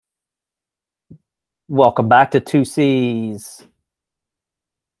Welcome back to Two C's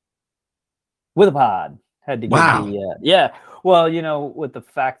with a pod. Had to get Wow. yeah. Well, with the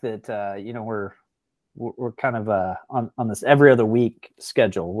fact that we're kind of on this every other week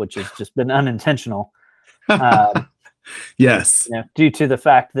schedule, which has just been unintentional. Yes. Due to the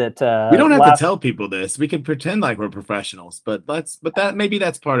fact that we don't have to tell people this. We can pretend like we're professionals, but that's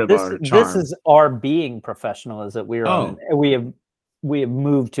part of our charm. This is our being professional, is that we have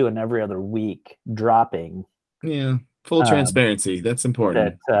moved to an every other week dropping. Yeah, full transparency. That's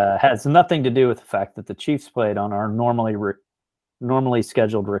important. That has nothing to do with the fact that the Chiefs played on our normally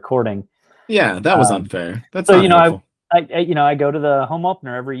scheduled recording. Yeah, that was unfair. That's so not I go to the home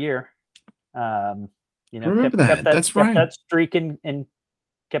opener every year. Remember that. That's right. Kept that streak and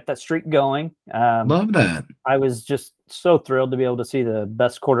kept that streak going. Love that. I was just so thrilled to be able to see the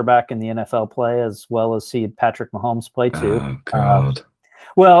best quarterback in the NFL play, as well as see Patrick Mahomes play too. Oh, God.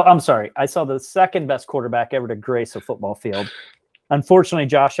 Well, I'm sorry. I saw the second best quarterback ever to grace a football field. Unfortunately,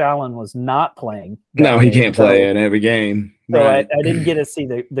 Josh Allen was not playing. No, he can't play in every game. So right. I didn't get to see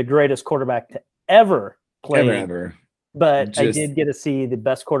the greatest quarterback to ever play. Ever. But I did get to see the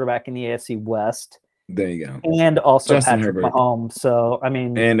best quarterback in the AFC West. There you go. And also Justin Patrick Herbert. Mahomes. So,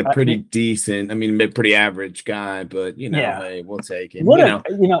 and a pretty pretty average guy, but hey, we'll take it. What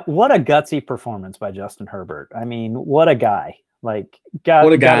a gutsy performance by Justin Herbert. I mean, what a guy. Got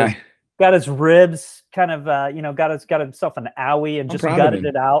his ribs kind of got himself an owie and just gutted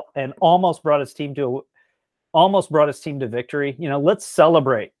it out and almost brought his team to victory. Let's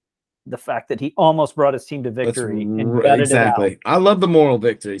celebrate the fact that he almost brought his team to victory and gutted it out. I love the moral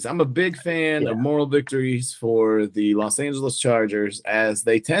victories. I'm a big fan of moral victories for the Los Angeles Chargers, as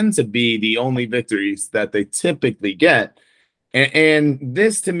they tend to be the only victories that they typically get. And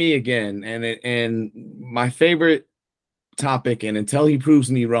this, to me, again, and my favorite topic, and until he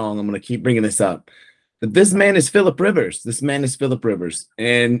proves me wrong, I'm going to keep bringing this up. But this man is Phillip Rivers.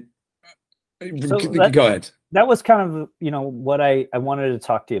 And go ahead. That was kind of, what I wanted to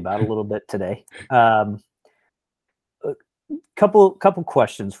talk to you about a little bit today. Couple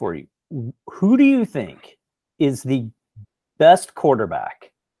questions for you. Who do you think is the best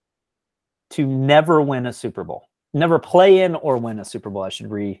quarterback to never win a Super Bowl? Never play in or win a Super Bowl. I should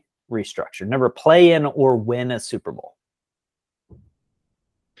restructure. Never play in or win a Super Bowl.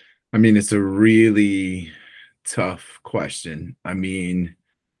 I mean, it's a really tough question. I mean,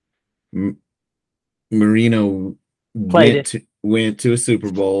 Marino went to a Super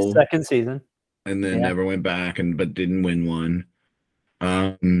Bowl second season, and then never went back, but didn't win one.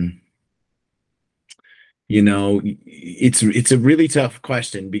 It's a really tough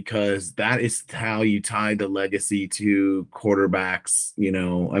question, because that is how you tie the legacy to quarterbacks.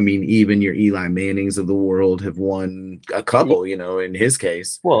 Even your Eli Mannings of the world have won a couple, in his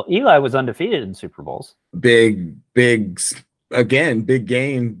case. Well, Eli was undefeated in Super Bowls. Big game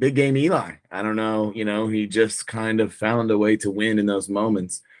Eli. I don't know, he just kind of found a way to win in those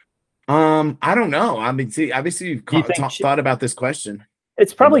moments. I don't know. I mean, obviously you've thought about this question.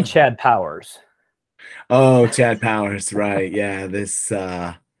 It's probably Chad Powers. Oh, Chad Powers, right. Yeah,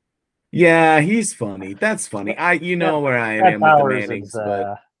 he's funny. That's funny. Where I am with the Mannings,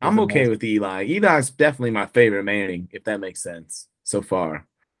 but I'm okay with Eli. Eli's definitely my favorite Manning, if that makes sense, so far.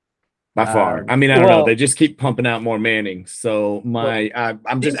 By far. I don't know. They just keep pumping out more Manning. So I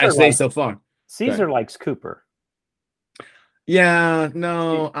say so far. Caesar likes Cooper. Yeah,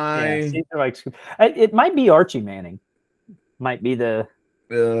 no, Caesar likes Cooper. It might be Archie Manning. Might be the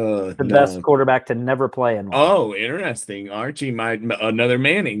best quarterback to never play in one. Oh, interesting. Archie another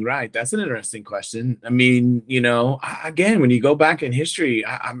Manning, right? That's an interesting question. I mean, again, when you go back in history,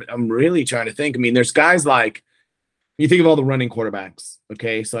 I'm really trying to think. I mean, there's guys like, you think of all the running quarterbacks.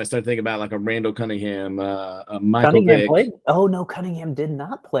 Okay, so I started thinking about like a Randall Cunningham, a Michael Vick. Played? Oh no, Cunningham did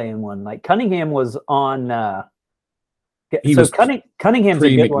not play in one. Like Cunningham was on. Cunningham's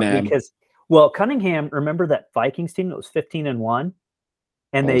a good one because, Cunningham. Remember that Vikings team that was 15-1,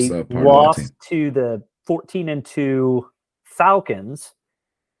 and they lost to the 14-2 Falcons,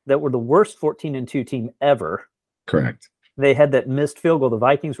 that were the worst 14-2 team ever. Correct. They had that missed field goal. The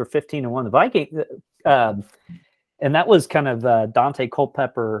Vikings were 15-1. The Vikings. And that was kind of Dante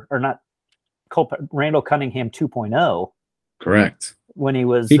Culpepper, or not Culpepper, Randall Cunningham 2.0. Correct. When he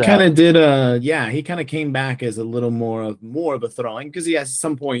was, he kind of did he kind of came back as a little more of a throwing, because at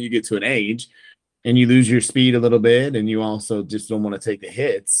some point you get to an age and you lose your speed a little bit, and you also just don't want to take the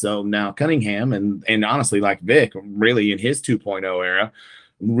hits. So now Cunningham and honestly, like Vic, really in his 2.0 era,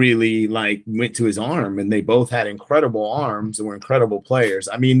 really like went to his arm, and they both had incredible arms and were incredible players.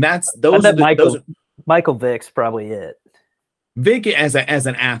 I mean, those are Michael Vick's probably it. Vic as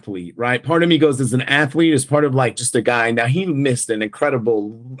an athlete, right? Part of me goes as an athlete, as part of like just a guy. Now he missed an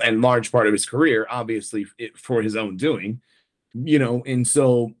incredible and large part of his career, obviously for his own doing, and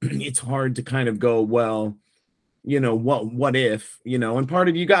so it's hard to kind of go, well, what if, and part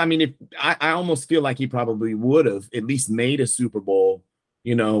of you got, I mean, if I almost feel like he probably would have at least made a Super Bowl,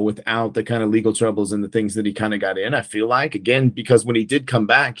 without the kind of legal troubles and the things that he kind of got in. I feel like, again, because when he did come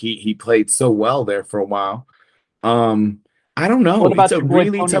back, he played so well there for a while. I don't know. What about It's a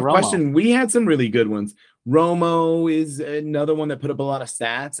really Tony tough Romo? question. We had some really good ones. Romo is another one that put up a lot of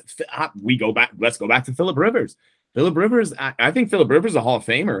stats. Let's go back to Phillip Rivers. Phillip Rivers, I think Phillip Rivers is a Hall of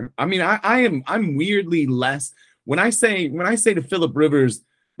Famer. I mean, I'm weirdly less when I say to Phillip Rivers,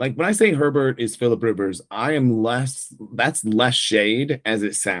 like when I say Herbert is Phillip Rivers, I am less, that's less shade as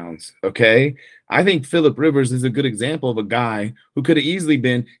it sounds. Okay. I think Phillip Rivers is a good example of a guy who could have easily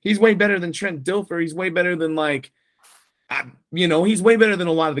been, he's way better than Trent Dilfer. He's way better than he's way better than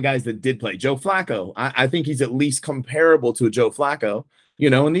a lot of the guys that did play. Joe Flacco. I think he's at least comparable to a Joe Flacco,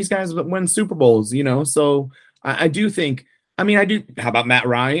 and these guys win Super Bowls, so I do think, how about Matt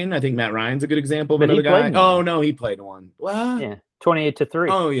Ryan? I think Matt Ryan's a good example of another guy. Oh, no, he played one. Well, yeah, 28-3.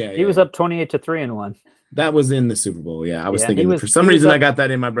 Oh, yeah. He was up 28-3 and 1. That was in the Super Bowl. Yeah, I was thinking for some reason I got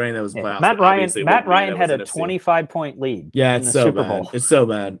that in my brain. That was playoffs. Matt Ryan had a 25-point lead. Yeah, it's so bad. It's so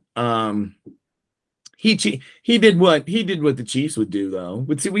bad. He did what the Chiefs would do though.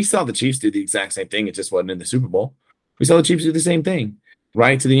 We saw the Chiefs do the exact same thing. It just wasn't in the Super Bowl. We saw the Chiefs do the same thing,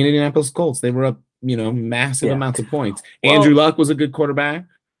 right? To the Indianapolis Colts. They were up, massive amounts of points. Well, Andrew Luck was a good quarterback.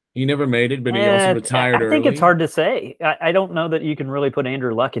 He never made it, but he also retired early. I think it's hard to say. I don't know that you can really put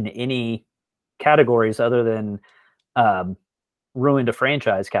Andrew Luck in any categories other than ruined a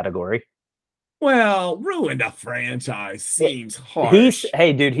franchise category. Well, ruined a franchise seems harsh.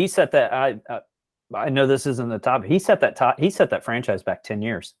 He set that. I know this isn't the top. He set that franchise back 10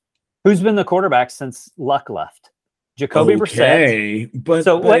 years. Who's been the quarterback since Luck left? Jacoby Brissett.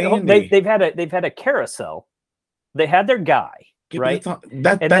 They've had a carousel. They had their guy, right?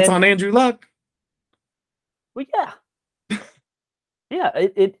 That's on Andrew Luck. Well, yeah, yeah,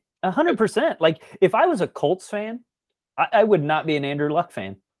 it 100%. Like if I was a Colts fan, I would not be an Andrew Luck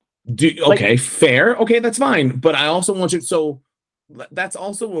fan. Fair. Okay, that's fine. But I also want you. So that's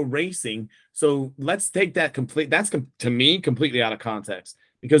also erasing. So let's take that that's to me completely out of context,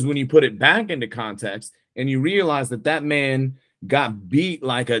 because when you put it back into context and you realize that man got beat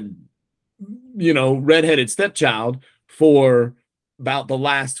like a redheaded stepchild for about the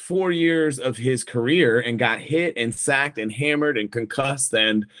last 4 years of his career and got hit and sacked and hammered and concussed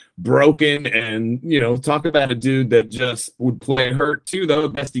and broken, and talk about a dude that just would play hurt too, though,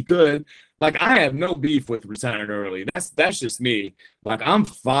 best he could. Like, I have no beef with retiring early. That's just me. Like, I'm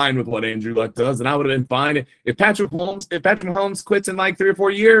fine with what Andrew Luck does, and I would have been fine if Patrick Mahomes quits in like 3 or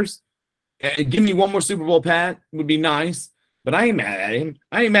 4 years. And give me one more Super Bowl, Pat, would be nice. But I ain't mad at him.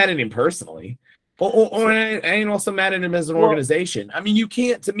 I ain't mad at him personally. Or I ain't also mad at him as an organization. I mean, you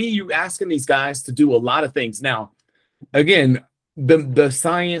can't, to me, you asking these guys to do a lot of things. Now, again, the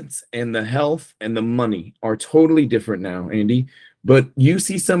science and the health and the money are totally different now, Andy. But you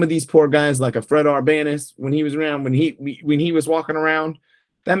see some of these poor guys like a Fred Arbanis when he was around, when he was walking around,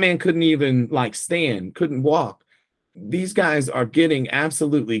 that man couldn't even stand, couldn't walk. These guys are getting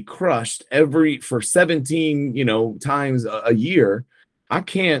absolutely crushed for 17, times a year. I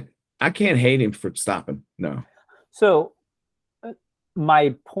can't hate him for stopping. No. So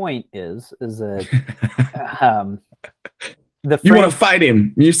my point is that you want to fight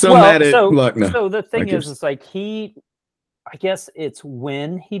him. You're so mad at Luck. No. So the thing is, it's like I guess it's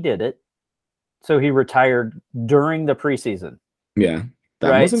when he did it. So he retired during the preseason. Yeah.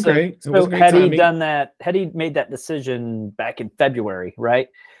 That wasn't great. So had he done that, had he made that decision back in February, right?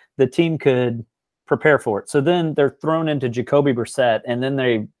 The team could prepare for it. So then they're thrown into Jacoby Brissett, and then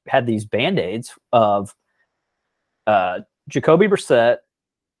they had these Band-Aids of Jacoby Brissett,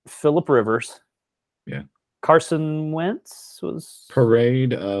 Phillip Rivers, Carson Wentz was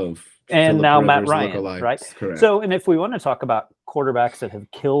parade of, and Phillip now Rivers Matt Ryan, lookalikes. right? Correct. So, and if we want to talk about quarterbacks that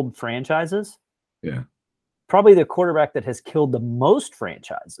have killed franchises, yeah, probably the quarterback that has killed the most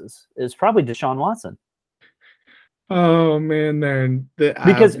franchises is probably Deshaun Watson. Oh man,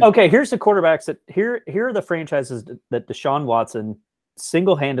 because here's the quarterbacks that here are the franchises that Deshaun Watson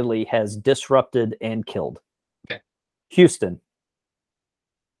single-handedly has disrupted and killed. Okay. Houston.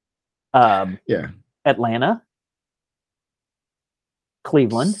 Atlanta.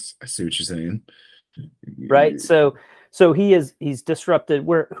 Cleveland. I see what you're saying. Right? So he's disrupted.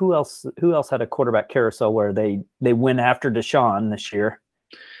 Who else had a quarterback carousel where they went after Deshaun this year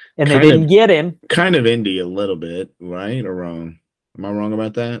and they didn't get him? Kind of Indy a little bit, right or wrong? Am I wrong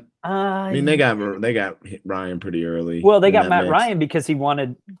about that? I mean, they got Ryan pretty early. Well, they got Matt Ryan because he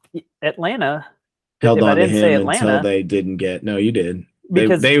wanted Atlanta. Held on to him until they didn't get. No, you did.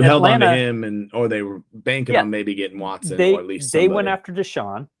 Because they held on to him, or they were banking on maybe getting Watson, or at least somebody. They went after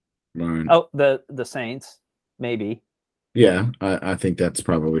Deshaun. Right. Oh, the Saints, maybe. Yeah, I think that's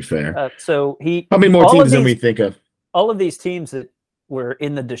probably fair. So how many more teams than we think of? All of these teams that were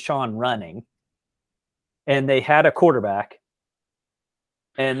in the Deshaun running, and they had a quarterback,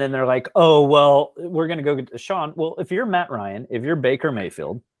 and then they're like, "Oh, well, we're going to go get Deshaun." Well, if you're Matt Ryan, if you're Baker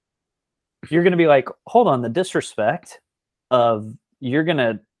Mayfield, you're going to be like, "Hold on, the disrespect of you're going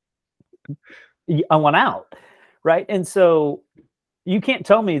to, I want out," right? And so you can't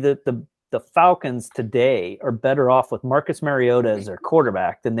tell me that the Falcons today are better off with Marcus Mariota as their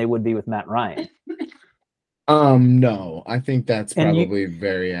quarterback than they would be with Matt Ryan. No, I think that's probably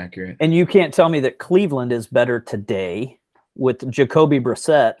very accurate. And you can't tell me that Cleveland is better today with Jacoby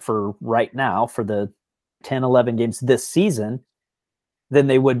Brissett for right now for the 10, 11 games this season than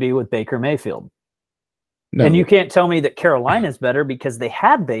they would be with Baker Mayfield. No. And you can't tell me that Carolina is better because they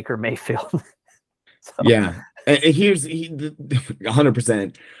had Baker Mayfield. So. Yeah. Here's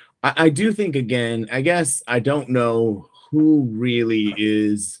 100%. I do think, again, I guess I don't know who really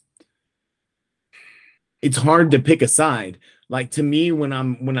is. It's hard to pick a side. Like, to me, when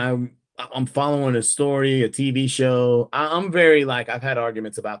I'm following a story, a TV show, I'm very like, I've had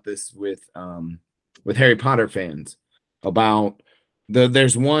arguments about this with Harry Potter fans about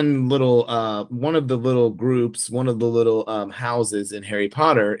there's one of the little groups, one of the little houses in Harry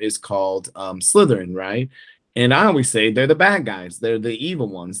Potter is called Slytherin, right? And I always say they're the bad guys. They're the evil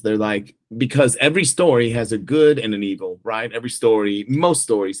ones. They're like, because every story has a good and an evil, right? Every story, most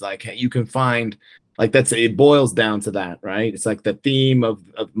stories, like you can find, like it boils down to that, right? It's like the theme of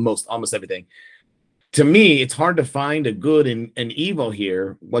almost everything. To me, it's hard to find a good and evil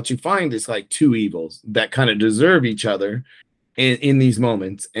here. What you find is like two evils that kind of deserve each other in these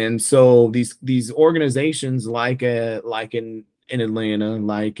moments. And so these organizations like in Atlanta,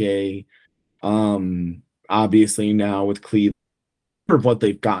 like obviously now with Cleveland, of what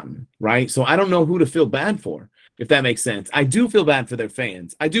they've gotten, right? So I don't know who to feel bad for, if that makes sense. I do feel bad for their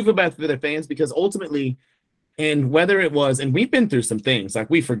fans. Because ultimately, and whether it was, and we've been through some things, like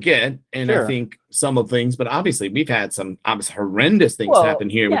we forget, and sure. I think some of things, but obviously we've had some horrendous things happen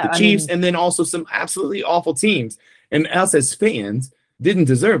here with the Chiefs, and then also some absolutely awful teams. And us as fans didn't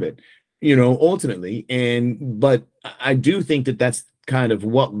deserve it, ultimately. But I do think that that's kind of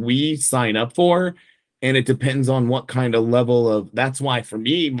what we sign up for. And it depends on what kind of level of, that's why for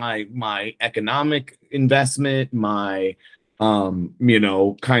me, my economic investment, my,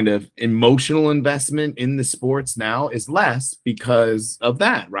 kind of emotional investment in the sports now is less because of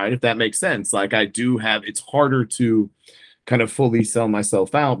that, right? If that makes sense. Like it's harder to kind of fully sell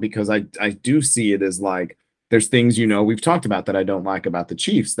myself out because I do see it as like, there's things, we've talked about that I don't like about the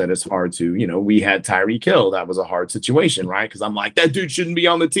Chiefs that it's hard to, we had Tyreek Hill. That was a hard situation, right? Because I'm like, that dude shouldn't be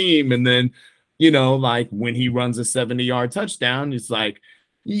on the team. And then, like when he runs a 70-yard touchdown, it's like,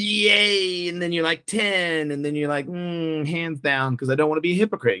 yay. And then you're like 10. And then you're like, hands down, because I don't want to be a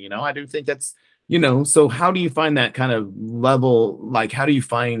hypocrite. I do think that's, so how do you find that kind of level? Like, how do you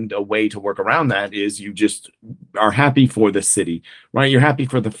find a way to work around that is you just are happy for the city, right? You're happy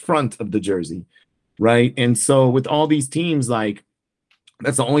for the front of the jersey, right? And so with all these teams, like,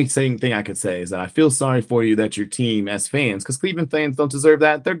 that's the only thing I could say is that I feel sorry for you that your team as fans, because Cleveland fans don't deserve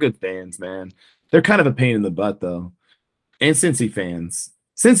that. They're good fans, man. They're kind of a pain in the butt, though. And Cincy fans.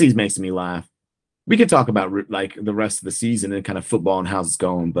 Cincy's makes me laugh. We could talk about like the rest of the season and kind of football and how it's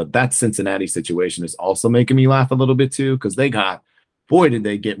going, but that Cincinnati situation is also making me laugh a little bit too, because did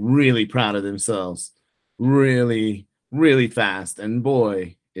they get really proud of themselves really, really fast. And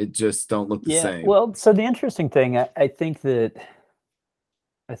boy, it just don't look the same. Well, so the interesting thing, I think the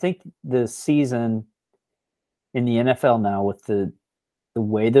season in the NFL now with the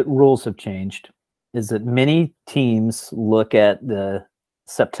way that rules have changed is that many teams look at the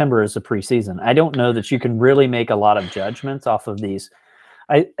September as a preseason. I don't know that you can really make a lot of judgments off of these.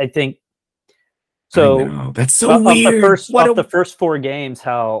 I think so. I know. That's so weird. The first 4 games,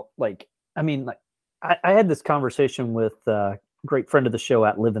 how I had this conversation with a great friend of the show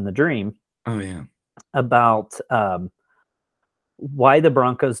at Live in the Dream. Oh yeah. About why the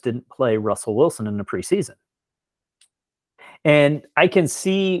Broncos didn't play Russell Wilson in the preseason. And I can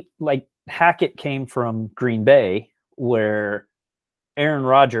see like Hackett came from Green Bay where Aaron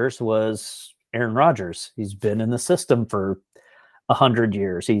Rodgers was Aaron Rodgers. He's been in the system for 100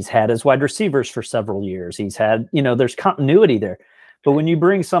 years. He's had his wide receivers for several years. He's had, there's continuity there. But when you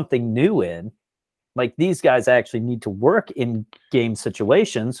bring something new in, Like these guys actually need to work in game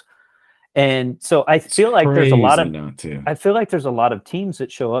situations. And so I feel like there's a lot of teams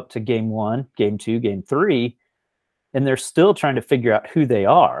that show up to game 1, game 2, game 3, and they're still trying to figure out who they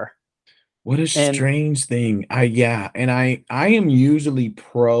are. What a strange thing. I am usually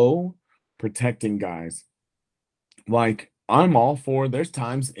pro protecting guys. Like I'm all for, there's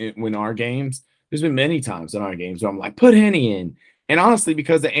times when our games, there's been many times in our games where I'm like, put Henny in. And honestly,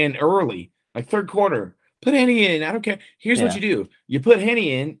 because they end early, like third quarter, put Henny in. I don't care. Here's what you do. You put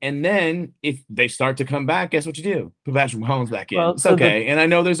Henny in, and then if they start to come back, guess what you do? Put Patrick Mahomes back in. Well, it's okay. And I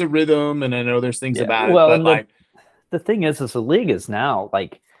know there's a rhythm, and I know there's things about it. But like the thing is the league is now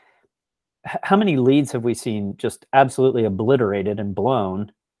like, how many leads have we seen just absolutely obliterated and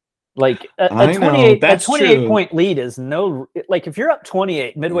blown? Like a 28 point lead is no, like if you're up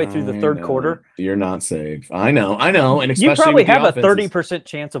 28 midway through the third quarter, you're not safe. I know. And especially you probably have a 30%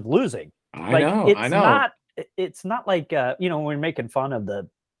 chance of losing. I know. It's not like, when we're making fun of the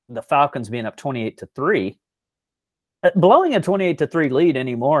Falcons being up 28-3, blowing a 28-3 lead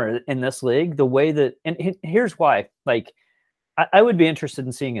anymore in this league, the way that, and here's why, like, I would be interested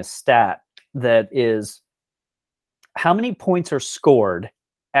in seeing a stat that is how many points are scored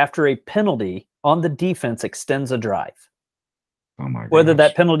after a penalty on the defense extends a drive. Oh my gosh. Whether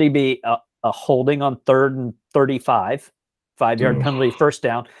that penalty be a holding on 3rd and 35, 5-yard penalty, first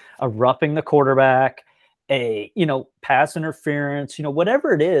down, a roughing the quarterback, a pass interference,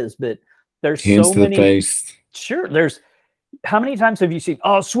 whatever it is, but there's so many. Face. Sure, there's how many times have you seen,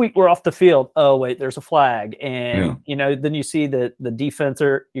 oh sweet, we're off the field. Oh wait, there's a flag. And then you see the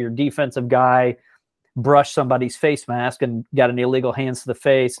your defensive guy brush somebody's face mask and got an illegal hands to the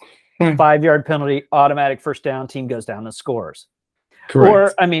face. 5-yard penalty, automatic first down, team goes down and scores. Correct.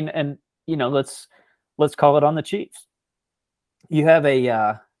 Or let's call it on the Chiefs. You have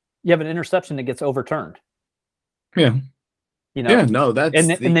an interception that gets overturned. Yeah. That's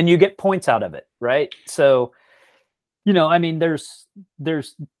and then you get points out of it, right? So, there's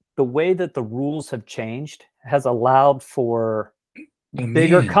the way that the rules have changed has allowed for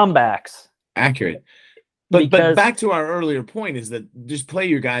bigger comebacks. Accurate. But back to our earlier point is that just play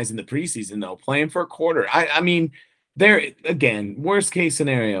your guys in the preseason though, playing for a quarter. I mean, there again, worst case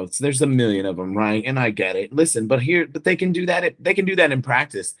scenarios, there's a million of them, right? And I get it. Listen, but they can do that. They can do that in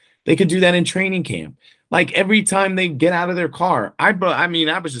practice. They can do that in training camp. Like every time they get out of their car, I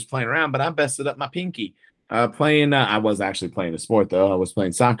was just playing around, but I bested up my pinky playing. I was actually playing a sport though. I was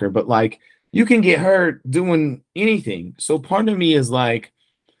playing soccer, but like you can get hurt doing anything. So part of me is like,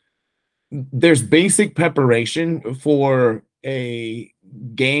 there's basic preparation for a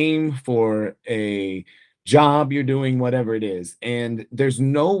game, for a job you're doing, whatever it is. And there's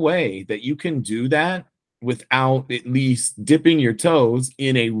no way that you can do that without at least dipping your toes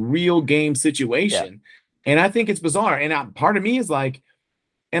in a real game situation. Yeah. And I think it's bizarre. And part of me is like,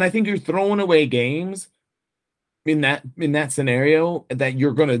 and I think you're throwing away games in that scenario that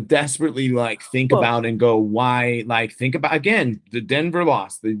you're going to desperately like think about and go, why? Like think about, again, the Denver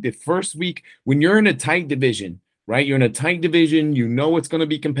loss, the first week when you're in a tight division, right? You're in a tight division. It's going to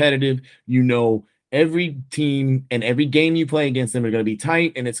be competitive. Every team and every game you play against them are going to be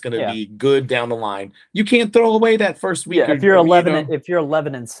tight, and it's going to be good down the line. You can't throw away that first week. Yeah, if you're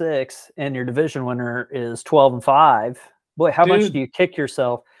 11-6 and your division winner is 12-5, boy, how much do you kick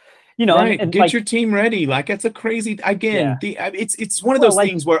yourself? Right. And get your team ready. Like it's a crazy. Again, it's one of those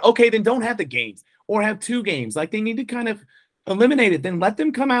things where then don't have the games or have 2 games. Like they need to kind of eliminate it. Then let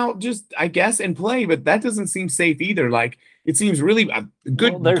them come out, just I guess, and play. But that doesn't seem safe either. Like it seems really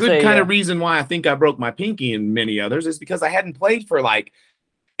good kind of reason why I think I broke my pinky and many others is because I hadn't played for like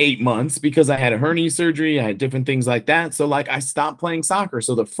 8 months because I had a hernia surgery. I had different things like that. So like I stopped playing soccer.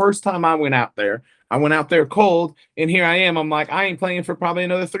 So the first time I went out there cold, and here I am. I'm like, I ain't playing for probably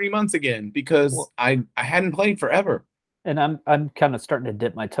another 3 months again because I hadn't played forever. And I'm kind of starting to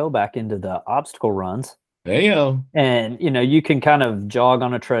dip my toe back into the obstacle runs. There you go. And you can kind of jog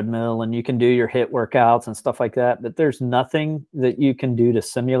on a treadmill and you can do your HIIT workouts and stuff like that, but there's nothing that you can do to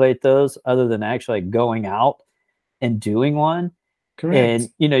simulate those other than actually going out and doing one. Correct.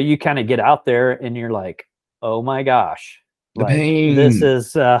 And you kind of get out there and you're like, oh my gosh, the pain. This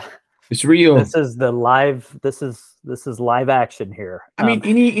is it's real. This is live action here. I mean,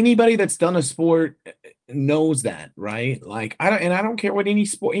 anybody that's done a sport knows that, right? Like I don't care what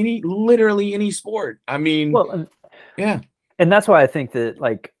literally any sport. I mean, yeah. And that's why I think that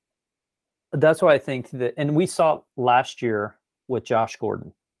and we saw last year with Josh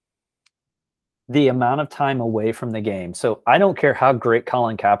Gordon, the amount of time away from the game. So I don't care how great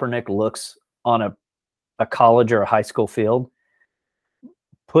Colin Kaepernick looks on a college or a high school field.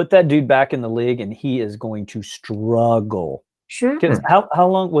 Put that dude back in the league, and he is going to struggle. Sure. Because how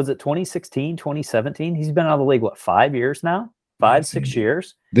long was it? 2016, 2017? He's been out of the league, what, 5 years now? 5-6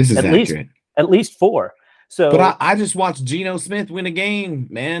 years? This is at accurate. At least 4. So, but I just watched Geno Smith win a game,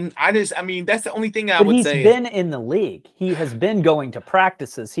 man. I mean, that's the only thing I would say. He's been in the league. He has been going to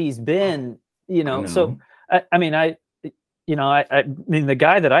practices. He's been, so I mean, the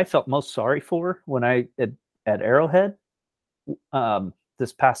guy that I felt most sorry for when I at Arrowhead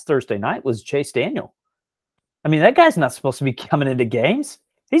this past Thursday night was Chase Daniel. I mean, that guy's not supposed to be coming into games.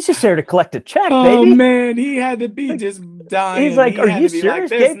 He's just there to collect a check, baby. Oh, man, he had to be just dying. He's like, are you serious,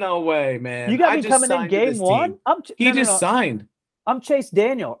 There's Gabe? no way, man. You got me coming in game 1? He just signed. I'm Chase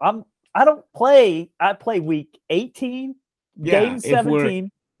Daniel. I don't play. I play week 18, game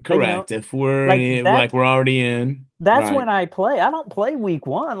 17. Correct. If we're we're already in. That's when I play. I don't play week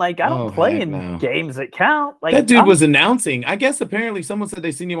 1. Like, I don't play in games that count. Like, that dude was announcing. I guess apparently someone said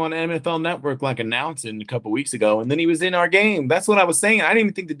they seen him on NFL Network like announcing a couple weeks ago, and then he was in our game. That's what I was saying. I didn't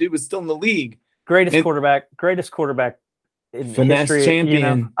even think the dude was still in the league. Greatest quarterback in finesse history.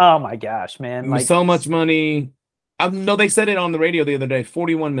 Champion. Oh my gosh, man! Like, so much money. No, they said it on the radio the other day.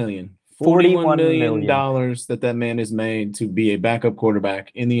 $41 million. $41 million that man has made to be a backup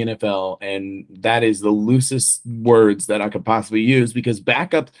quarterback in the NFL, and that is the loosest words that I could possibly use, because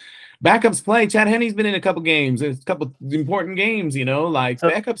backups play. Chad Henne's been in a couple games. There's a couple important games,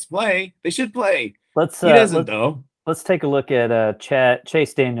 backups play. They should play. He doesn't though. Let's take a look at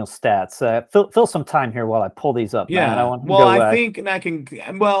Chase Daniel's stats. Fill some time here while I pull these up. Yeah. Man.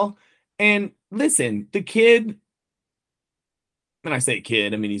 And listen, the kid. When I say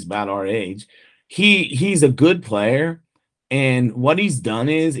kid, I mean he's about our age. He's a good player, and what he's done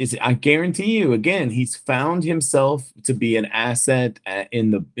is I guarantee you, again, he's found himself to be an asset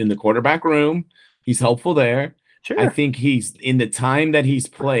in the quarterback room. He's helpful there. Sure. I think he's, in the time that he's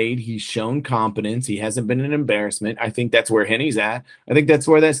played, he's shown competence. He hasn't been an embarrassment. I think that's where Henne's at. I think that's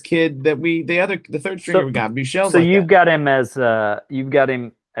where this kid that the third stringer we got, Michelle's. So you've got him as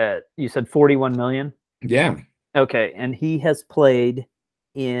you said 41 million. Yeah. Okay, and he has played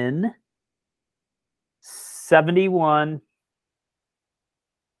in 71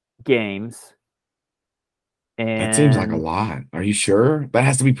 games. And that seems like a lot. Are you sure? That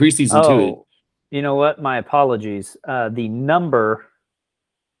has to be preseason too. You know what? My apologies. The number.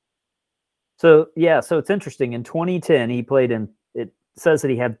 So it's interesting. In 2010, he played in. It says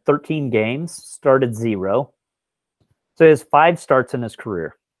that he had 13 games, started 0. So he has 5 starts in his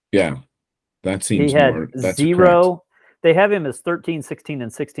career. Yeah. That seems he had more, that's 0. correct. They have him as 13, 16,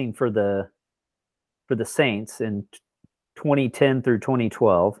 and 16 for the Saints in 2010 through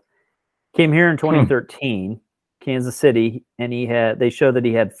 2012. Came here in 2013, Kansas City, and they show that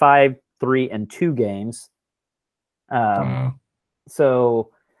he had 5, 3, and 2 games. Wow.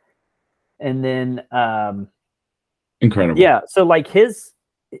 So, and then incredible. Yeah, so like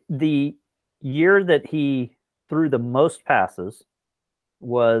the year that he threw the most passes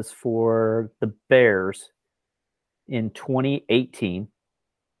was for the Bears in 2018.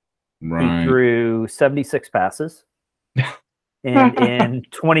 Right. He threw 76 passes. And in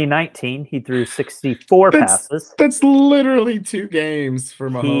 2019, he threw 64 passes. That's literally 2 games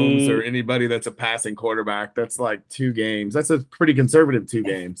for Mahomes or anybody that's a passing quarterback. That's like 2 games. That's a pretty conservative 2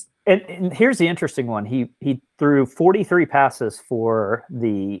 games. And here's the interesting one. He threw 43 passes for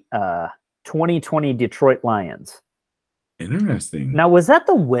the 2020 Detroit Lions. Interesting. Now, was that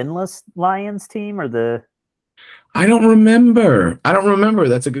the winless Lions team or the? I don't remember.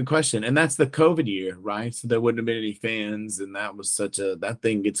 That's a good question. And that's the COVID year, right? So there wouldn't have been any fans, and that was that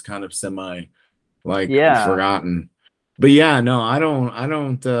thing gets kind of forgotten. But yeah, no, I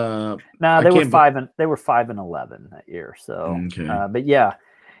don't. No, they were 5-11 that year. So, okay. But yeah.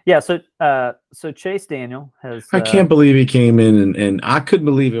 So Chase Daniel has. I can't believe he came in, and I couldn't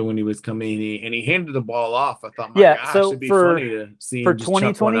believe it when he was coming in, and he handed the ball off. I thought, it'd be funny to see him for just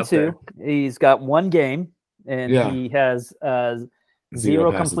chuck one up 2022. He's got 1 game, and he has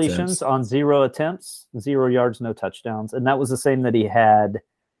 0 completions on 0 attempts, 0 yards, no touchdowns, and that was the same that he had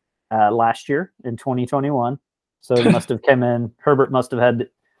last year in 2021. So he must have come in. Herbert must have had.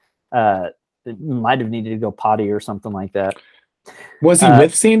 Might have needed to go potty or something like that. Was he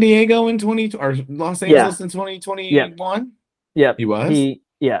with San Diego in or Los Angeles in 2021? Yeah, he was.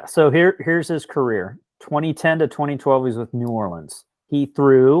 So here's his career: 2010 to 2012, he's with New Orleans. He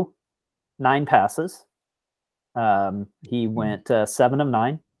threw 9 passes. He went 7 of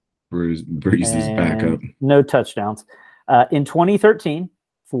 9. Breeze's backup. No touchdowns. In 2013,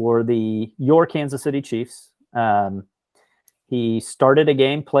 for your Kansas City Chiefs, he started a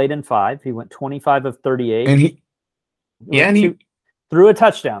game, played in 5. He went 25 of 38. And he threw a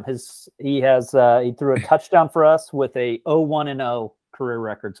touchdown. He threw a touchdown for us with a 0-1-0 career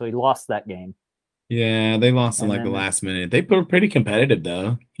record. So he lost that game. Yeah, they lost in like the last minute. They were pretty competitive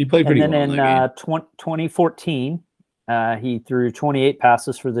though. He played pretty well in that game. 2014, he threw 28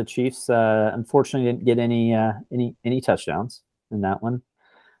 passes for the Chiefs. Unfortunately, didn't get any touchdowns in that one.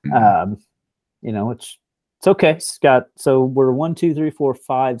 You know, it's okay. So we're 1, 2, 3, 4,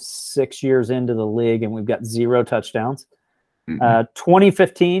 5, 6 years into the league, and we've got 0 touchdowns.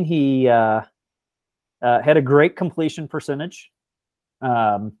 2015, he had a great completion percentage.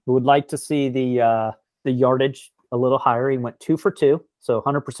 Would like to see the yardage a little higher. He went 2 for 2, so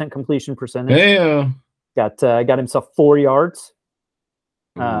 100% completion percentage. Yeah, got himself 4 yards.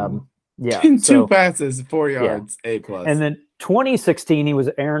 Yeah, two passes, 4 yards, A+. And then 2016, he was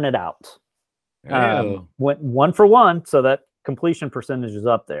airing it out. Went 1 for 1, so that completion percentage is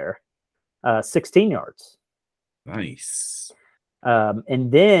up there. 16 yards. Nice.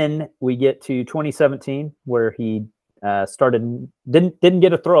 And then we get to 2017, where he didn't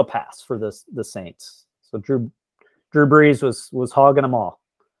get a throw a pass for the Saints. So Drew Brees was hogging them all.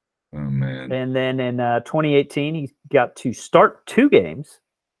 Oh man. And then in 2018, he got to start 2 games.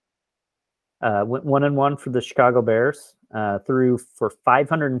 Went 1-1 for the Chicago Bears. Threw for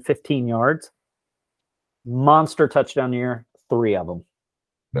 515 yards. Monster touchdown year, 3 of them.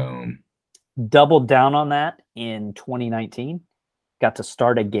 Boom. Doubled down on that in 2019. Got to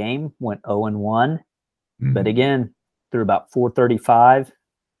start a game, went 0-1. But again, threw about 435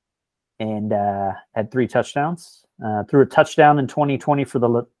 and had 3 touchdowns. Threw a touchdown in 2020 for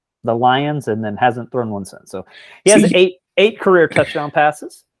the Lions, and then hasn't thrown one since. So he has eight career touchdown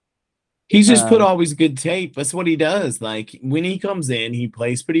passes. He's just put always good tape. That's what he does. Like when he comes in, he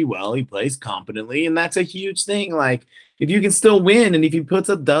plays pretty well. He plays competently, and that's a huge thing. Like if you can still win, and if he puts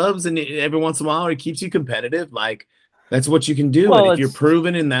up dubs, and every once in a while it keeps you competitive, like that's what you can do. Well, and if you're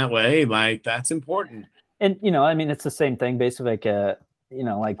proven in that way, like that's important. And I mean, it's the same thing, basically.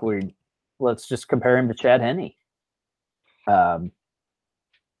 Like let's just compare him to Chad Henne. Like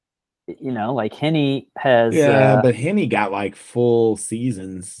Henne has. Yeah, but Henne got like full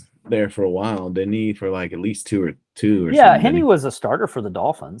seasons there for a while, didn't he? For like at least two or yeah, Henne was a starter for the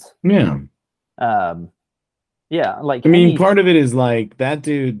Dolphins. Yeah. Yeah, like I mean, part of it is like that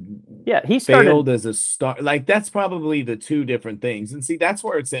dude. Yeah, he failed as a start. Like that's probably the 2 different things. And see, that's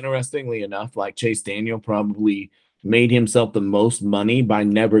where it's interestingly enough. Like Chase Daniel probably made himself the most money by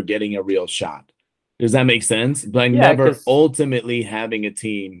never getting a real shot. Does that make sense? By never ultimately having a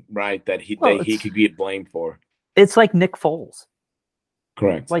team, right? That he could get blamed for. It's like Nick Foles.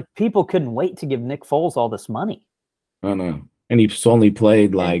 Correct. Like people couldn't wait to give Nick Foles all this money. I know. And he's only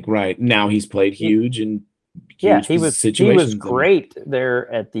played like right now. He's played huge and huge he was great there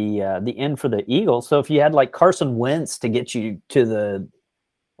at the end for the Eagles. So if you had like Carson Wentz to get you to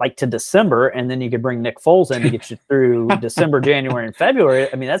December, and then you could bring Nick Foles in to get you through December, January, and February.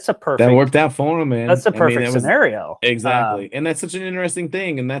 I mean, that's a perfect. That worked out for him, man. That's a perfect scenario. Exactly, and that's such an interesting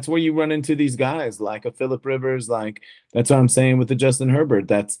thing, and that's where you run into these guys like a Phillip Rivers. Like that's what I'm saying with the Justin Herbert.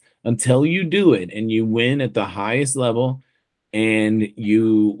 That's until you do it and you win at the highest level, and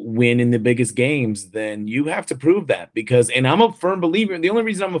you win in the biggest games, then you have to prove that. Because, and I'm a firm believer. The only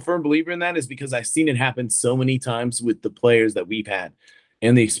reason I'm a firm believer in that is because I've seen it happen so many times with the players that we've had.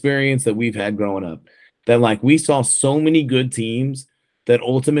 And the experience that we've had growing up, that like we saw so many good teams that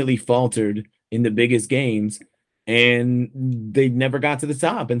ultimately faltered in the biggest games, and they never got to the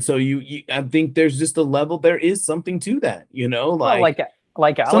top. And so I think there's just a level. There is something to that,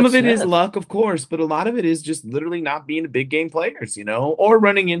 like Alex some of it Smith. is luck, of course, but a lot of it is just literally not being a big game players, or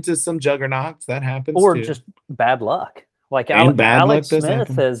running into some juggernauts that happens, or too. Just bad luck. Like Alex Smith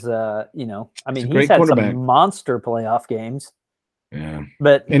has, I mean, he's had some monster playoff games. Yeah,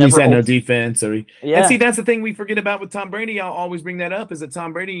 and he's had no defense, and see, that's the thing we forget about with Tom Brady. I'll always bring that up, is that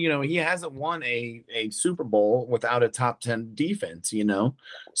Tom Brady, he hasn't won a Super Bowl without a top 10 defense,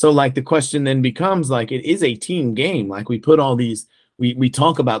 So like the question then becomes like, it is a team game. Like we put all these, we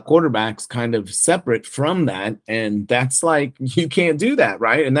talk about quarterbacks kind of separate from that, and that's like you can't do that,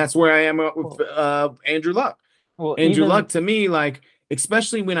 right? And that's where I am with Andrew Luck. Well, Andrew Luck, to me, like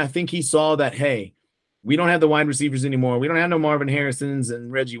especially when I think he saw that, hey, we don't have the wide receivers anymore. We don't have no Marvin Harrisons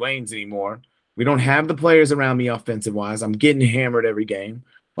and Reggie Waynes anymore. We don't have the players around me offensive wise. I'm getting hammered every game.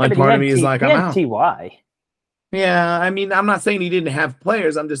 Like part of me is like, I'm out. Ty. Yeah, I mean, I'm not saying he didn't have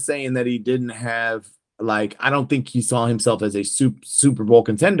players. I'm just saying that he didn't have, like, I don't think he saw himself as a Super Bowl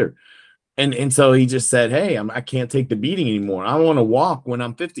contender. And so he just said, hey, I can't take the beating anymore. I want to walk when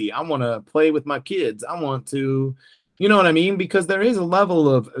I'm 50. I want to play with my kids. I want to, you know what I mean? Because there is a level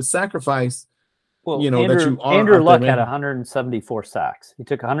of sacrifice Well, you know, that you are Andrew out Luck there had winning. 174 sacks. He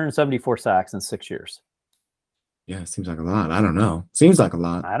took 174 sacks in 6 years. Yeah, it seems like a lot. I don't know. Seems like a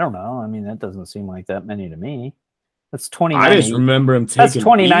lot. I don't know. I mean, that doesn't seem like that many to me. That's 29. I just remember him That's taking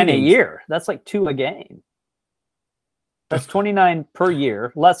 29 a beatings. year. That's like 2 a game. That's 29 per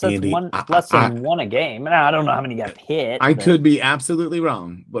year. Less Andy, than 1 a game. Now, I don't know how many got hit. I but could be absolutely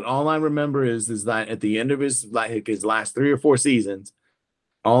wrong, but all I remember is that at the end of his last 3 or 4 seasons,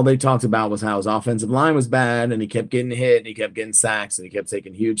 all they talked about was how his offensive line was bad, and he kept getting hit, and he kept getting sacks, and he kept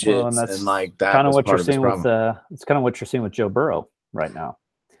taking huge hits, and that's and like that kind of was what part you're of his seeing problem. it's kind of what you're seeing with Joe Burrow right now.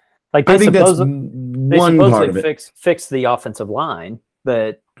 Like I think that's they one part of supposedly it. fix the offensive line,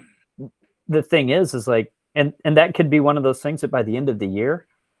 but the thing is like, and that could be one of those things that by the end of the year,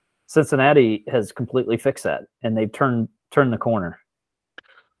 Cincinnati has completely fixed that, and they've turned the corner.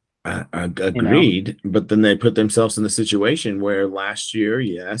 Agreed, but then they put themselves in the situation where last year,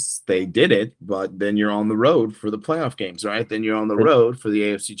 yes, they did it, but then you're on the road for the playoff games, right? Then you're on the road for the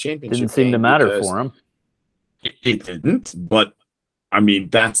AFC Championship. Didn't seem to matter for them. It didn't, but I mean,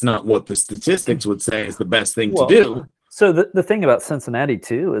 that's not what the statistics would say is the best thing to do. So the thing about Cincinnati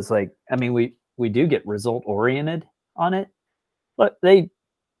too is like, I mean, we do get result oriented on it, but they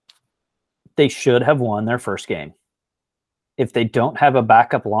should have won their first game. If they don't have a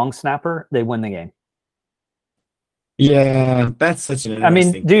backup long snapper, they win the game. Yeah, that's such an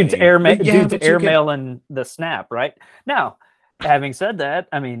interesting dude's thing. airmailing the snap right now. Having said that,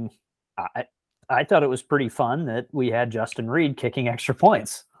 I mean, I thought it was pretty fun that we had Justin Reed kicking extra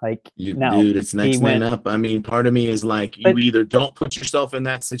points. Like, dude, it's next man up. I mean, part of me is like, you either don't put yourself in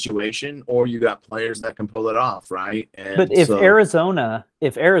that situation, or you got players that can pull it off, right? And but if Arizona,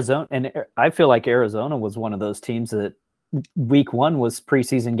 and I feel like Arizona was one of those teams that week 1 was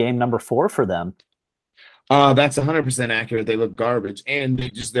preseason game number 4 for them. That's 100% accurate. They look garbage, and they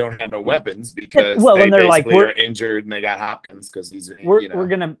don't have no weapons because and they're like, we're injured, and they got Hopkins because he's. We're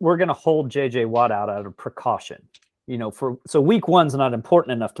gonna hold JJ Watt out of precaution. You know, so week 1's not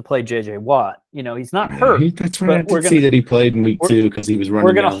important enough to play JJ Watt. You know, he's not hurt. That's right. I did see that he played in week 2 because he was running.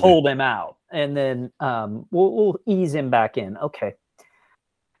 We're gonna hold him out, and then we'll ease him back in. Okay,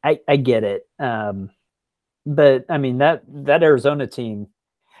 I get it. But I mean that Arizona team,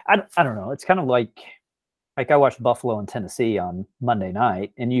 I don't know. It's kind of like I watched Buffalo and Tennessee on Monday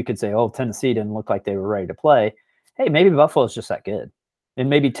night, and you could say, oh, Tennessee didn't look like they were ready to play. Hey, maybe Buffalo's just that good, and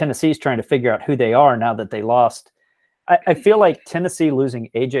maybe Tennessee's trying to figure out who they are now that they lost. I feel like Tennessee losing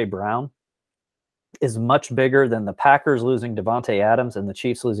A.J. Brown is much bigger than the Packers losing Devontae Adams and the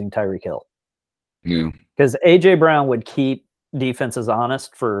Chiefs losing Tyreek Hill. Yeah, because A.J. Brown would keep defenses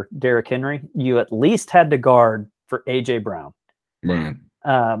honest for Derrick Henry. You at least had to guard for A.J. Brown. Right.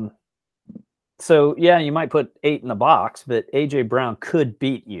 So, yeah, you might put 8 in the box, but A.J. Brown could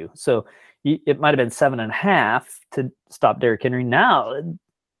beat you. So it might have been 7.5 to stop Derrick Henry. Now,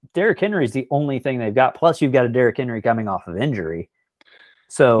 Derrick Henry is the only thing they've got. Plus, you've got a Derrick Henry coming off of injury.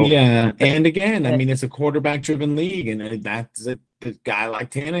 So yeah, and again, I mean, it's a quarterback-driven league, and that's a guy like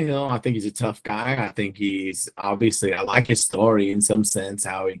Tannehill. I think he's a tough guy. I think he's obviously. I like his story in some sense,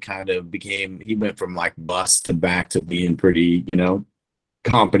 how he kind of became. He went from like bust to back to being pretty,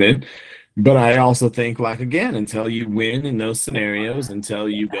 competent. But I also think, like, again, until you win in those scenarios, until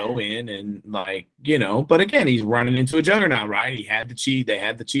you go in and but again, he's running into a juggernaut, right? He had they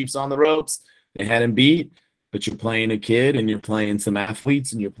had the Chiefs on the ropes. They had him beat. But you're playing a kid, and you're playing some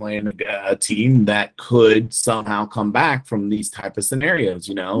athletes, and you're playing a team that could somehow come back from these type of scenarios,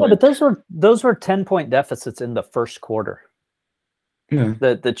 Yeah, but those were 10-point deficits in the first quarter. Yeah.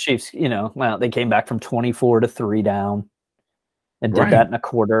 The Chiefs, they came back from 24-3 down, and did that in a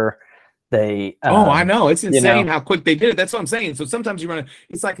quarter. They I know, it's insane how quick they did it. That's what I'm saying. So sometimes you run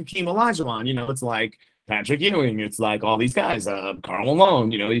it's like Hakeem Olajuwon, it's like Patrick Ewing, it's like all these guys, Karl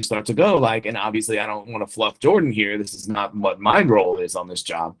Malone, you start to go like, and obviously I don't want to fluff Jordan here. This is not what my role is on this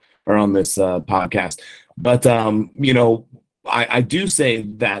job or on this podcast. But I do say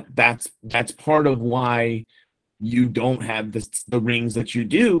that's part of why you don't have the rings that you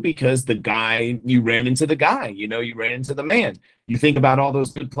do, because you ran into the guy, you ran into the man. You think about all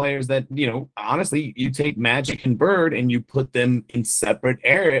those good players that, honestly, you take Magic and Bird and you put them in separate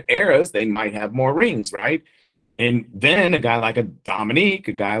eras, they might have more rings, right? And then a guy like a Dominique,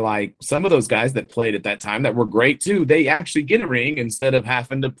 a guy like some of those guys that played at that time that were great too, they actually get a ring instead of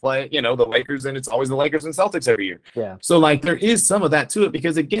having to play, the Lakers, and it's always the Lakers and Celtics every year. Yeah. So like there is some of that to it,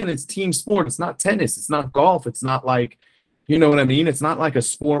 because again, it's team sport. It's not tennis. It's not golf. It's not like, you know what I mean? It's not like a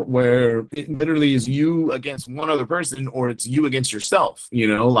sport where it literally is you against one other person, or it's you against yourself,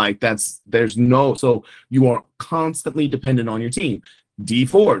 so you are constantly dependent on your team. D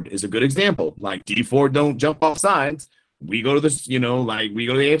Ford is a good example. Like D Ford don't jump off sides. We go to this, like we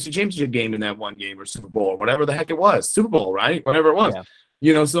go to the AFC Championship game in that one game or Super Bowl, or whatever the heck it was, Super Bowl, right? Whatever it was.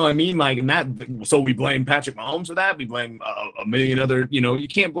 Yeah. So I mean, like, so we blame Patrick Mahomes for that. We blame a million other, you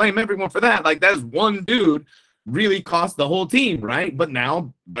can't blame everyone for that. Like, that's one dude really cost the whole team, right? But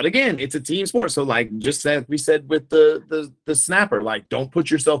again, it's a team sport. So, like, just as we said with the snapper, like, don't put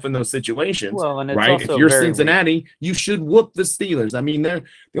yourself in those situations. Well, and it's right? also If you're very Cincinnati, you should whoop the Steelers. I mean, the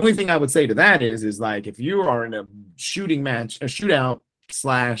only thing I would say to that is like, if you are in a shooting match, a shootout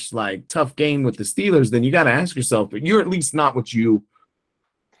 / like tough game with the Steelers, then you got to ask yourself, but you're at least not what you're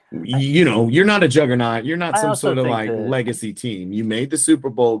not a juggernaut. You're not some sort of like legacy team. You made the Super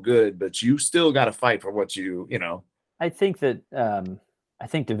Bowl good, but you still got to fight for what I think that I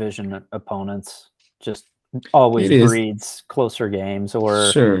think division opponents just always breeds closer games, or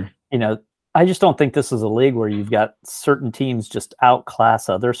sure. I just don't think this is a league where you've got certain teams just outclass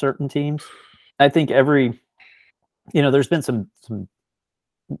other certain teams. I think there's been some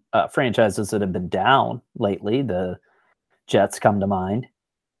franchises that have been down lately. The Jets come to mind.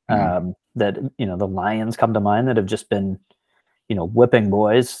 That the Lions come to mind that have just been whipping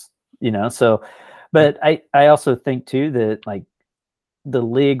boys, so but I also think too that like the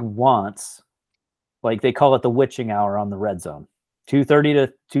league wants, like they call it the witching hour on the red zone, 2:30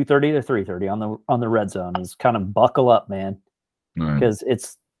 to 3:30 on the red zone is kind of buckle up, man, because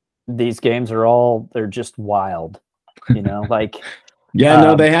these games they're just wild, like yeah,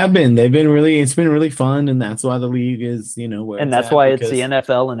 no, they have been. It's been really fun, and that's why the league is, where and that's why it's the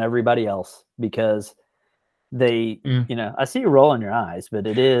NFL and everybody else, because they, I see you rolling your eyes, but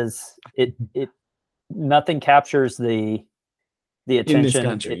it nothing captures the attention in this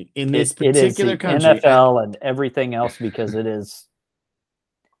country, in this particular country, NFL and everything else, because it is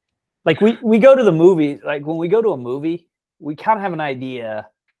like we go to the movie, like when we go to a movie, we kind of have an idea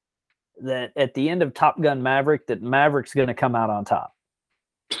that at the end of Top Gun Maverick, that Maverick's going to come out on top.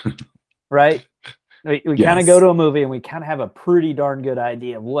 Right? We kind of go to a movie and we kind of have a pretty darn good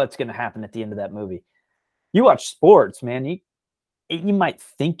idea of what's going to happen at the end of that movie. You watch sports, man, you might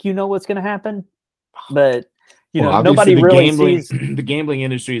think you know what's going to happen, but nobody really sees. The gambling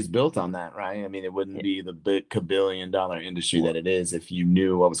industry is built on that, right? I mean, it wouldn't be the big $1 billion industry that it is if you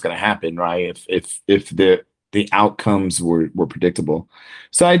knew what was going to happen, right? If the outcomes were predictable.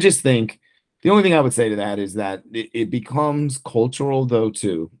 So I just think the only thing I would say to that is that it becomes cultural though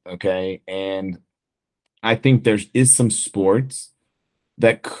too. Okay. And I think there is some sports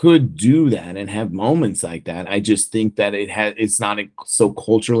that could do that and have moments like that. I just think that it's not so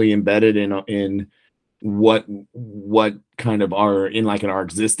culturally embedded in what kind of in our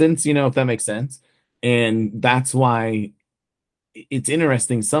existence, if that makes sense. And that's why it's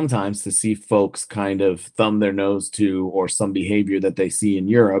interesting sometimes to see folks kind of thumb their nose to, or some behavior that they see in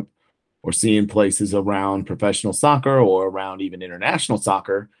Europe or see in places around professional soccer or around even international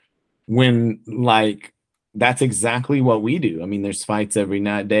soccer, when like that's exactly what we do. I mean, there's fights every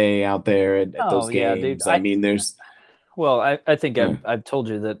day out there at those games. Dude. I mean, there's. Well, I think I've told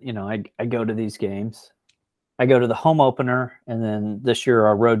you that, I go to these games. I go to the home opener, and then this year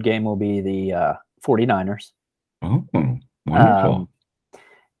our road game will be the 49ers. Oh, wonderful.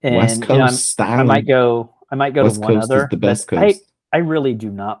 And West Coast style. I might go West to one Coast other. Is the best coast. I really do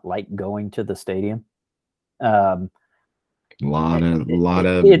not like going to the stadium. A lot of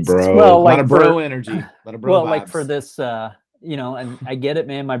bro, well, like a lot of bro energy. A lot of bro well, vibes. like for this, and I get it,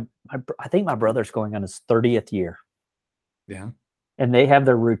 man. I think my brother's going on his 30th year. Yeah. And they have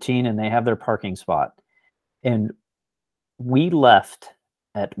their routine and they have their parking spot. And we left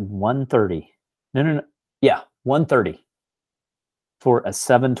at 1:30. No. Yeah, 1:30 for a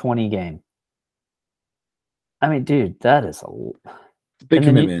 7:20 game. I mean, dude, that is a big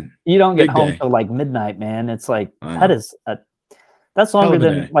commitment. You don't get home till like midnight, man. It's like that's longer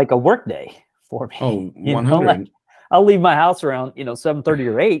than like a work day for me. Oh, 100. Like, I'll leave my house around 7:30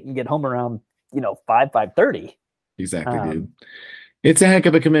 or 8 and get home around 5:30. Exactly, dude. It's a heck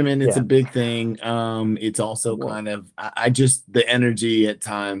of a commitment. It's a big thing. It's also kind of I just the energy at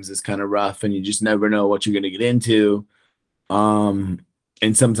times is kind of rough, and you just never know what you're going to get into.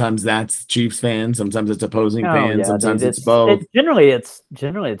 And sometimes that's Chiefs fans, sometimes it's opposing fans, sometimes it's both. Generally it's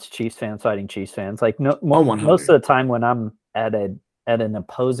Chiefs fans fighting Chiefs fans. Like most of the time when I'm at an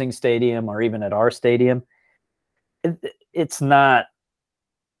opposing stadium or even at our stadium, it's not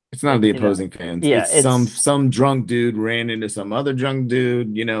the opposing fans. Yeah, it's some drunk dude ran into some other drunk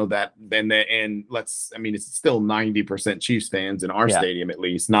dude, it's still 90% Chiefs fans in our stadium, at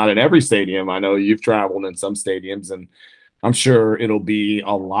least. Not in every stadium. I know you've traveled in some stadiums, and I'm sure it'll be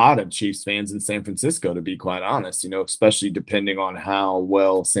a lot of Chiefs fans in San Francisco, to be quite honest, especially depending on how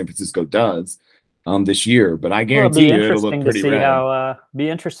well San Francisco does this year. But I Well, it'll be guarantee you it'll look interesting to pretty see red. how. Be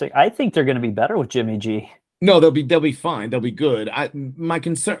interesting. I think they're going to be better with Jimmy G. No, they'll be fine. They'll be good. My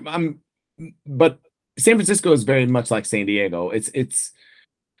concern, but San Francisco is very much like San Diego.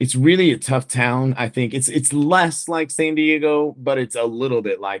 It's really a tough town. I think it's less like San Diego, but it's a little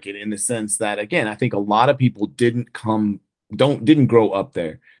bit like it in the sense that, again, I think a lot of people didn't grow up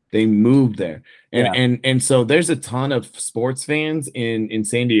there. They moved there. And so there's a ton of sports fans in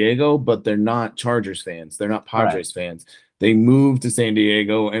San Diego, but they're not Chargers fans. They're not Padres fans. They moved to San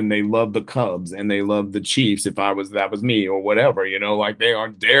Diego and they love the Cubs and they love the Chiefs. If that was me or whatever, like they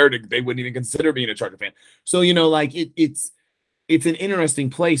aren't they wouldn't even consider being a Charger fan. So, like it's an interesting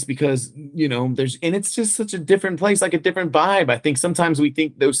place because, it's just such a different place, like a different vibe. I think sometimes we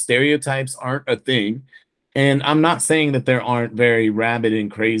think those stereotypes aren't a thing. And I'm not saying that there aren't very rabid and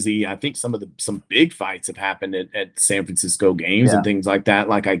crazy. I think some big fights have happened at San Francisco games and things like that.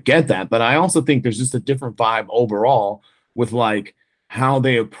 Like, I get that, but I also think there's just a different vibe overall with like how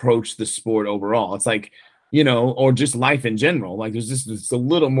they approach the sport overall. It's like, or just life in general. Like it's a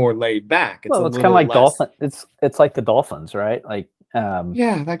little more laid back. Well, it's kind of like Dolphin. It's like the Dolphins, right? Like,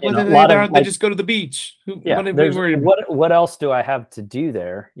 like they just go to the beach. What else do I have to do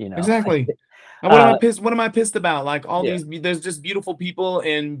there? Exactly. And what am I pissed about? Like all these, there's just beautiful people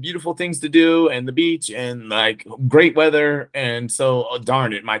and beautiful things to do and the beach and like great weather. And so,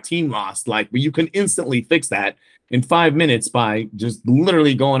 darn it, my team lost. Like, you can instantly fix that in 5 minutes by just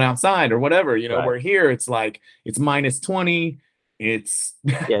literally going outside or whatever. Where here it's like it's -20. It's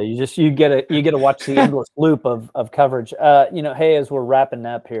you get to watch the endless loop of coverage. Hey, as we're wrapping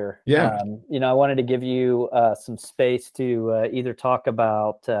up here, I wanted to give you some space to either talk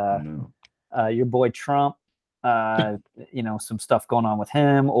about your boy Trump, some stuff going on with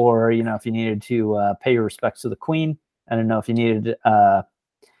him, or if you needed to pay your respects to the Queen. I don't know if you needed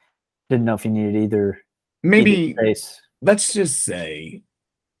didn't know if you needed either. Maybe let's just say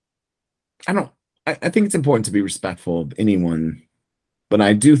I think it's important to be respectful of anyone, but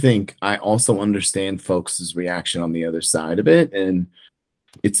I do think I also understand folks' reaction on the other side of it. And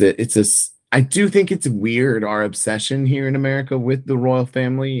I do think it's weird, our obsession here in America with the royal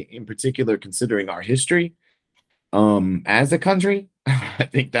family, in particular, considering our history as a country. I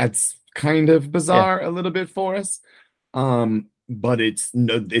think that's kind of bizarre a little bit for us. But it's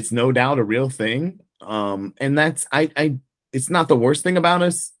no doubt a real thing. And that's it's not the worst thing about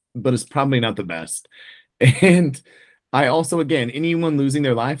us, but it's probably not the best. And I also, again, anyone losing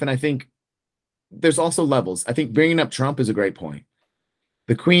their life, and I think there's also levels. I think bringing up Trump is a great point.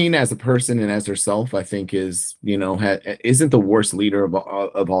 The Queen as a person and as herself, I think isn't the worst leader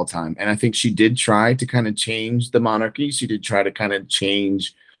of all time. And I think she did try to kind of change the monarchy. She did try to kind of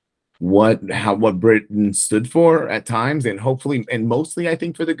change what Britain stood for at times, and hopefully, and mostly, I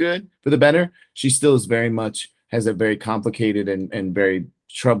think for the better. She still is very much has a very complicated and very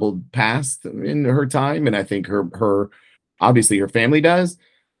troubled past in her time. And I think her obviously her family does,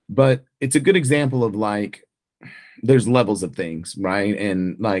 but it's a good example of like, there's levels of things, right?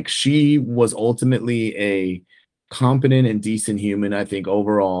 And like, she was ultimately a competent and decent human, I think,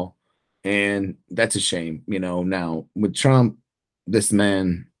 overall. And that's a shame, now with Trump, this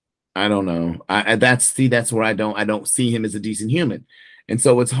man, I don't know. That's where I don't see him as a decent human. And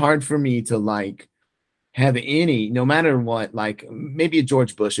so it's hard for me to like have no matter what, like maybe a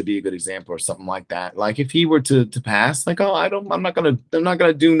George Bush would be a good example or something like that. Like if he were to pass, like, I'm not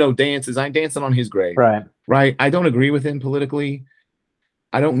gonna do no dances. I'm dancing on his grave. Right. I don't agree with him politically.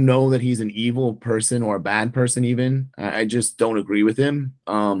 I don't know that he's an evil person or a bad person even. I just don't agree with him.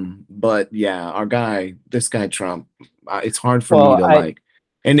 But yeah, this guy Trump, it's hard for me to like,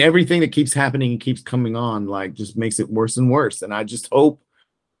 and everything that keeps happening and keeps coming on, like, just makes it worse and worse. And I just hope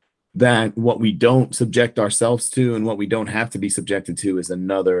that what we don't subject ourselves to and what we don't have to be subjected to is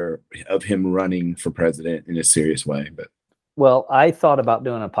another of him running for president in a serious way. But well, I thought about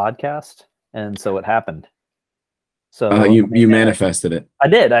doing a podcast, and so it happened. So you manifested it. I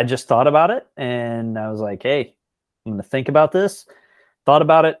did. I just thought about it, and I was like, "Hey, I'm going to think about this." Thought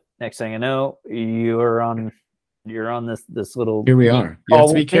about it. Next thing I know, you're on this little. Here we are. You have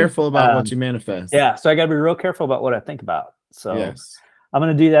to be careful about what you manifest. Yeah, so I got to be real careful about what I think about. So yes. I'm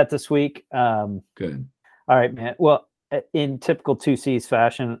going to do that this week. Good. All right, man. Well, in typical 2C's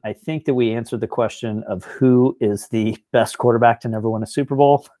fashion, I think that we answered the question of who is the best quarterback to never win a Super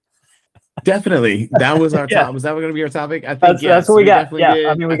Bowl. Definitely. That was our top. Was that going to be our topic? I think that's what we got. Yeah. Did.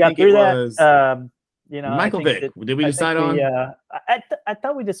 I mean, we got through that. Michael Vick. Did we decide on? I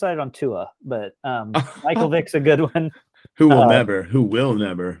thought we decided on Tua, but Michael Vick's a good one. Who will never? Who will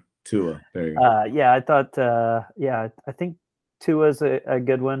never? Tua. There you go. Yeah, I thought. I think Tua's a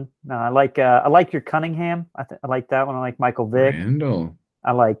good one. No, I like your Cunningham. I like that one. I like Michael Vick. Randall.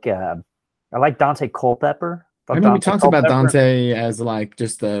 I like Dante Culpepper. I mean, we talked about Dante as like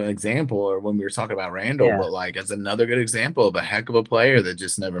just an example, or when we were talking about Randall, but like as another good example of a heck of a player that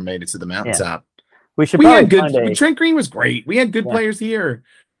just never made it to the mountaintop. We had good. Trent Green was great. We had good players here.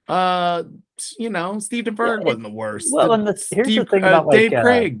 You know, Steve DeBerg wasn't the worst. Well, here's the thing about Dave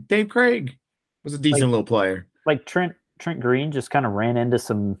Craig. Dave Craig was a decent little player. Like Trent Green just kind of ran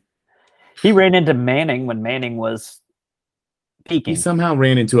into Manning when Manning was peaking. He somehow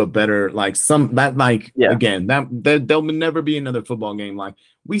ran into a better again, that there'll never be another football game. Like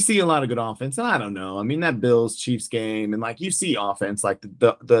we see a lot of good offense, and I don't know. I mean, that Bills Chiefs game, and like you see offense like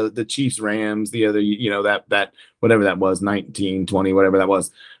the Chiefs Rams, the other, you know, that whatever that was, 19-20, whatever that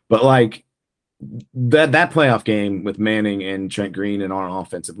was. But like that playoff game with Manning and Trent Green and our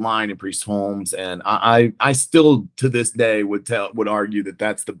offensive line and Priest Holmes, and I still to this day would argue that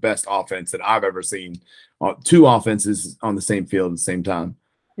that's the best offense that I've ever seen. Two offenses on the same field at the same time.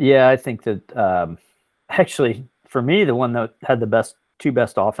 Yeah, I think that actually for me, the one that had the two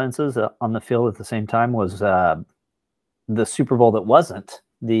best offenses on the field at the same time was the Super Bowl that wasn't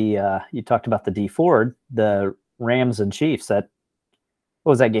the you talked about the D Ford, the Rams and Chiefs.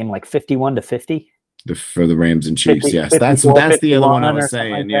 What was that game, like 51-50? For the Rams and Chiefs, 50, yes. That's the other one I was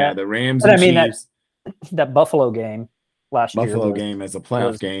saying. Like the Rams and Chiefs. That Buffalo game last year. Buffalo game as a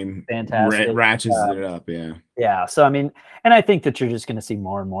playoff game. Fantastic. Ratchets it up, yeah. Yeah. So I mean, and I think that you're just gonna see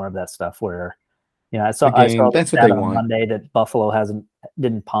more and more of that stuff where, you know, I saw that's what they want. Monday that Buffalo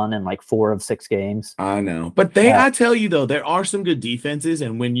didn't punt in like 4 of 6 games. I know. But I tell you though, there are some good defenses,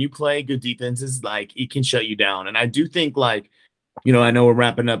 and when you play good defenses, like it can shut you down. And I do think like, you know, I know we're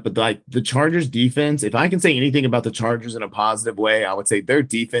wrapping up, but like the Chargers defense, if I can say anything about the Chargers in a positive way, I would say their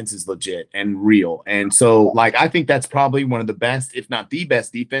defense is legit and real. And so like, I think that's probably one of the best, if not the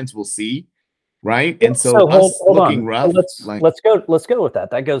best defense we'll see. Right. And so hold looking on. Rough. Let's go with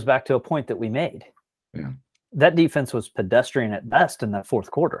that. That goes back to a point that we made. Yeah. That defense was pedestrian at best in that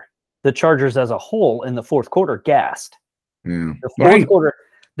fourth quarter. The Chargers as a whole in the fourth quarter gassed. Yeah. The fourth quarter,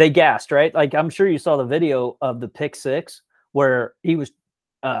 they gassed, right? Like I'm sure you saw the video of the pick six where he was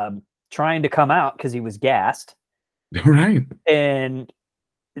trying to come out because he was gassed. Right. And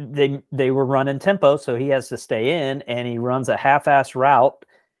they were running tempo, so he has to stay in, and he runs a half-ass route,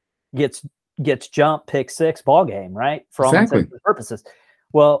 gets jumped, pick six, ball game, right? For all intents and purposes.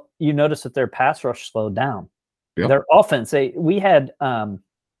 Well, you notice that their pass rush slowed down. Yep. Their offense, we had 4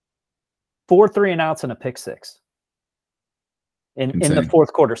 3-and-outs and a pick six in the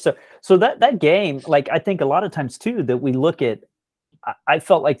fourth quarter. So that game, like I think a lot of times too that we look at, I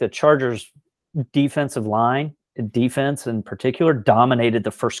felt like the Chargers defensive line, defense in particular, dominated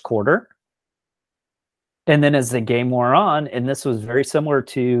the first quarter. And then as the game wore on, and this was very similar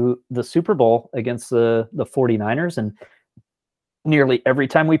to the Super Bowl against the 49ers, and nearly every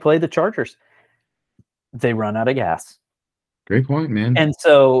time we play the Chargers, they run out of gas. Great point, man. And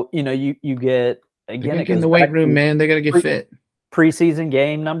so, you know, you get, again, it in the weight room, man. They got to get fit. Preseason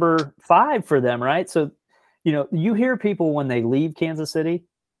game number 5 for them, right? So, you know, you hear people when they leave Kansas City,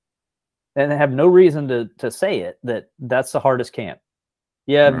 and they have no reason to say it, that's the hardest camp.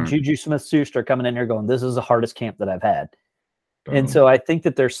 Yeah, Juju Smith-Schuster coming in here going, this is the hardest camp that I've had. And so I think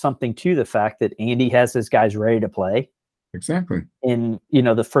that there's something to the fact that Andy has his guys ready to play. Exactly. In, you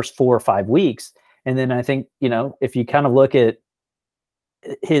know, the first 4 or 5 weeks. And then I think, you know, if you kind of look at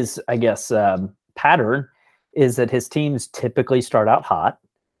his, I guess, pattern, is that his teams typically start out hot,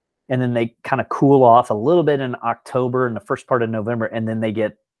 and then they kind of cool off a little bit in October and the first part of November, and then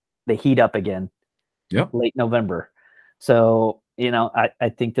they heat up again late November. So, you know, I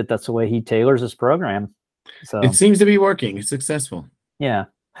think that's the way he tailors his program. So it seems to be working. It's successful. Yeah.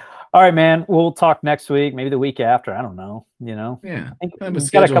 All right, man. We'll talk next week, maybe the week after. I don't know. You know, yeah. I think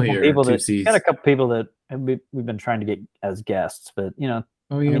we've got a couple people that we've been trying to get as guests, but you know,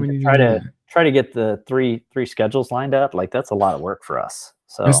 try to get the three schedules lined up. Like that's a lot of work for us.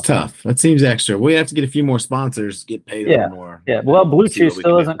 So that's tough. That seems extra. We have to get a few more sponsors, get paid a little more. Yeah. Well, Bluetooth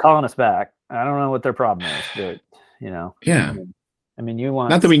still isn't calling us back. I don't know what their problem is, but you know. Yeah. I mean, you want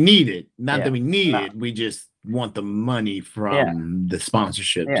not that we need it. That we need it. We just want the money from the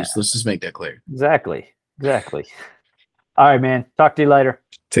sponsorship. Yeah. Let's just make that clear. Exactly. All right, man. Talk to you later.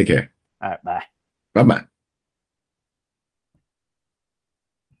 Take care. All right. Bye. Bye-bye.